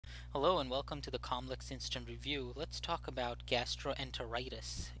Hello and welcome to the COMLEX Instant Review. Let's talk about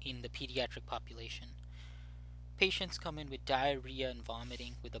gastroenteritis in the pediatric population. Patients come in with diarrhea and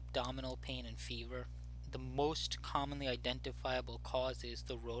vomiting with abdominal pain and fever. The most commonly identifiable cause is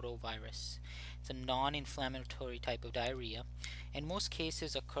the rotavirus. It's a non-inflammatory type of diarrhea, and most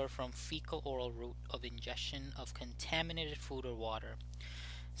cases occur from fecal oral route of ingestion of contaminated food or water.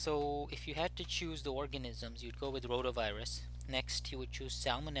 So if you had to choose the organisms, you'd go with rotavirus. Next, you would choose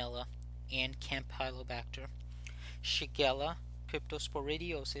Salmonella and Campylobacter, Shigella,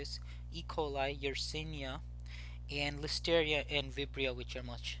 Cryptosporidiosis, E. coli, Yersinia, and Listeria and Vibrio, which are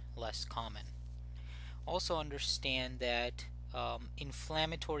much less common. Also understand that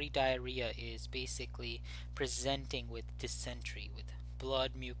inflammatory diarrhea is basically presenting with dysentery, with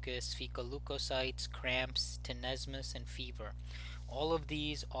blood, mucus, fecal leukocytes, cramps, tenesmus, and fever. All of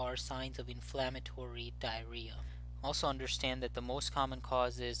these are signs of inflammatory diarrhea. Also understand that the most common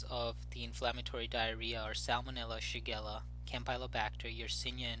causes of the inflammatory diarrhea are Salmonella, Shigella, Campylobacter,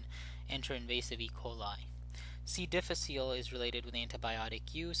 Yersinia, and enteroinvasive E. coli. C. difficile is related with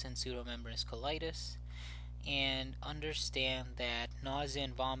antibiotic use and pseudomembranous colitis. And understand that nausea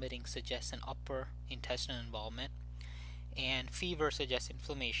and vomiting suggests an upper intestinal involvement, and fever suggests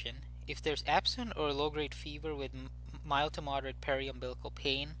inflammation. If there's absent or low-grade fever with mild to moderate periumbilical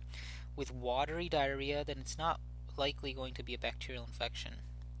pain with watery diarrhea, then it's not likely going to be a bacterial infection.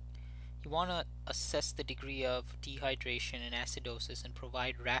 You want to assess the degree of dehydration and acidosis and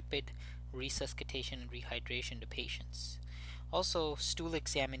provide rapid resuscitation and rehydration to patients. Also, stool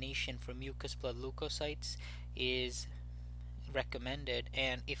examination for mucus blood leukocytes is recommended,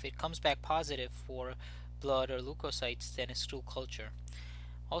 and if it comes back positive for blood or leukocytes, then a stool culture.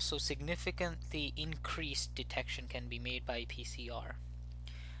 Also, significantly increased detection can be made by PCR.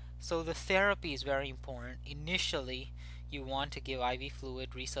 So the therapy is very important. Initially, you want to give IV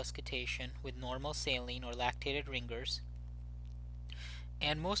fluid resuscitation with normal saline or lactated ringers,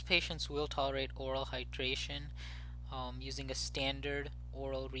 and most patients will tolerate oral hydration using a standard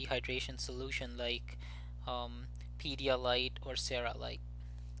oral rehydration solution like Pedialyte or Ceralite.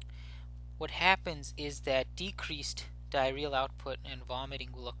 What happens is that decreased diarrheal output and vomiting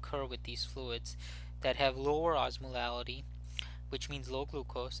will occur with these fluids that have lower osmolality, which means low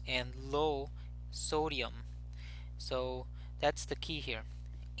glucose, and low sodium. So that's the key here.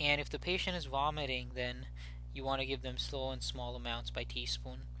 And if the patient is vomiting, then you want to give them slow and small amounts by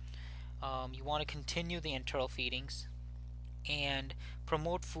teaspoon. You want to continue the enteral feedings and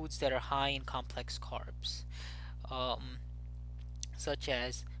promote foods that are high in complex carbs, such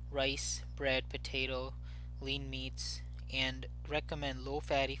as rice, bread, potato, lean meats, and recommend low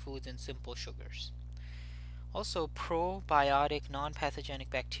fatty foods and simple sugars. Also, probiotic non-pathogenic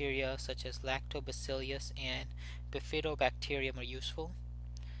bacteria such as lactobacillus and bifidobacterium are useful.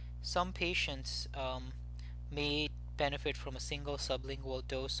 Some patients may benefit from a single sublingual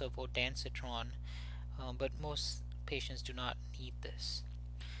dose of ondansetron, but most patients do not need this.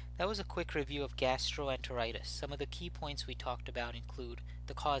 That was a quick review of gastroenteritis. Some of the key points we talked about include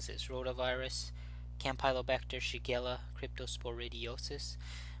the causes: rotavirus, Campylobacter, Shigella, Cryptosporidiosis.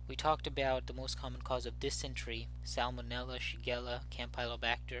 We talked about the most common cause of dysentery: Salmonella, Shigella,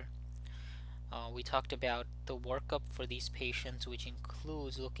 Campylobacter. We talked about the workup for these patients, which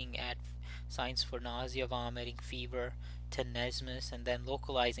includes looking at signs for nausea, vomiting, fever, tenesmus, and then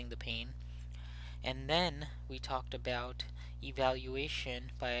localizing the pain. And then we talked about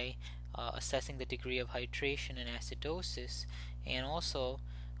evaluation by assessing the degree of hydration and acidosis, and also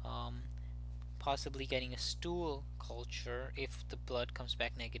possibly getting a stool culture if the blood comes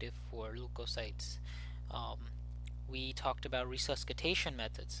back negative for leukocytes. We talked about resuscitation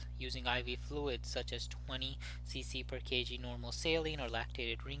methods using IV fluids such as 20 cc per kg normal saline or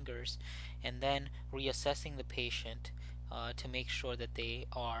lactated ringers, and then reassessing the patient to make sure that they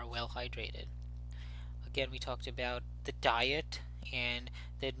are well hydrated. Again, we talked about the diet and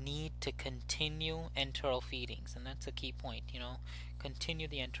the need to continue enteral feedings, and that's a key point, continue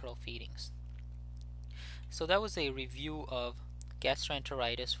the enteral feedings. So that was a review of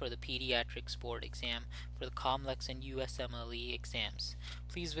gastroenteritis for the pediatrics board exam for the COMLEX and USMLE exams.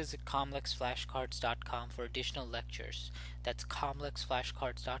 Please visit comlexflashcards.com for additional lectures. That's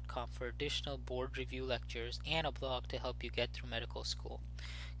comlexflashcards.com for additional board review lectures and a blog to help you get through medical school.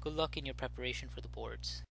 Good luck in your preparation for the boards.